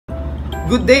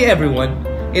Good day everyone!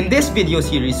 In this video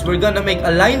series, we're gonna make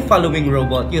a line following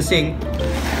robot using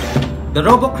the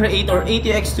Robot Creator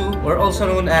ATX2, or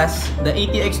also known as the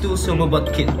ATX2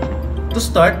 Sumobot kit. To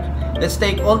start, let's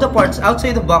take all the parts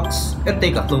outside the box and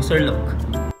take a closer look.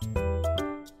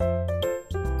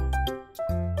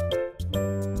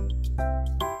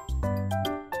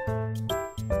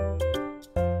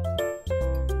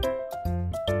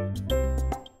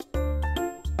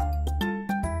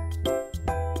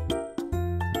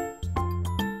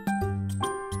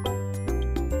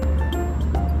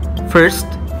 First,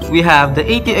 we have the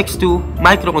ATX2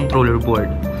 Microcontroller board.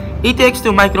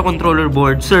 ATX2 Microcontroller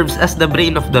board serves as the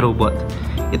brain of the robot.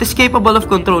 It is capable of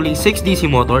controlling 6 DC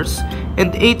motors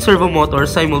and 8 servo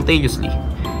motors simultaneously.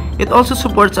 It also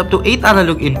supports up to 8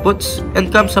 analog inputs and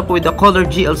comes up with a color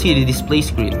GLCD display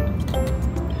screen.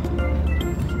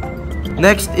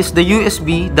 Next is the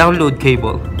USB download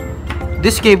cable.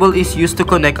 This cable is used to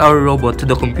connect our robot to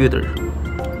the computer.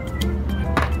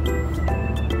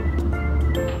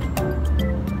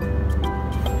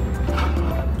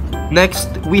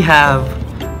 Next, we have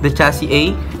the Chassis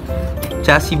A,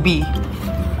 Chassis B,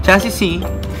 Chassis C,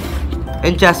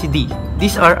 and Chassis D.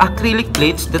 These are acrylic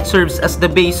plates that serves as the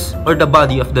base or the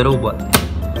body of the robot.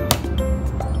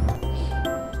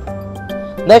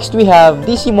 Next, we have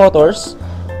DC motors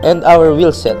and our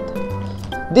wheel set.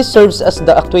 This serves as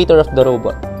the actuator of the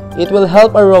robot. It will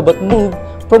help our robot move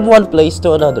from one place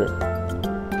to another.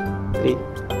 Okay.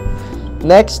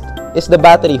 Next is the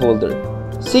battery holder.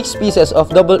 6 pieces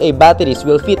of AA batteries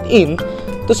will fit in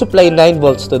to supply 9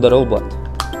 volts to the robot.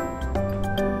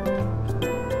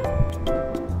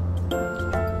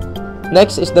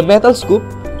 Next is the metal scoop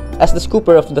as the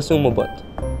scooper of the Sumobot.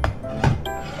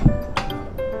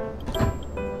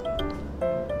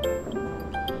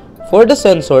 For the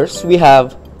sensors, we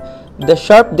have the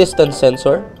sharp distance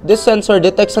sensor. This sensor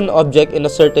detects an object in a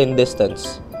certain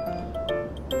distance.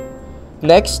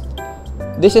 Next,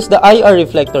 this is the IR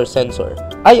reflector sensor.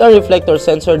 IR reflector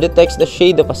sensor detects the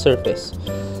shade of a surface.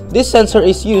 This sensor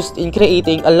is used in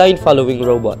creating a line following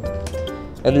robot.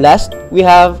 And last, we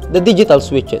have the digital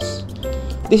switches.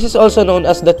 This is also known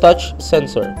as the touch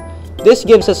sensor. This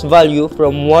gives us value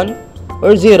from 1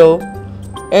 or 0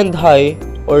 and high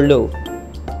or low.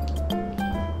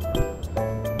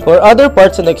 For other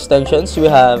parts and extensions, we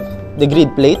have the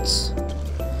grid plates,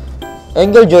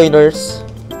 angle joiners,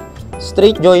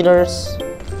 straight joiners,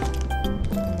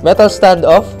 metal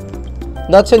standoff,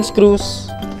 nuts and screws,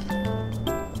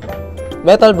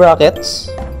 metal brackets,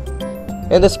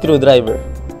 and a screwdriver.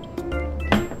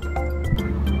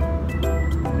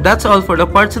 That's all for the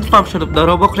parts and function of the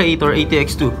Robot Creator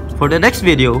ATX2. For the next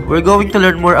video, we're going to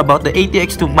learn more about the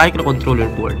ATX2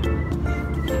 microcontroller board.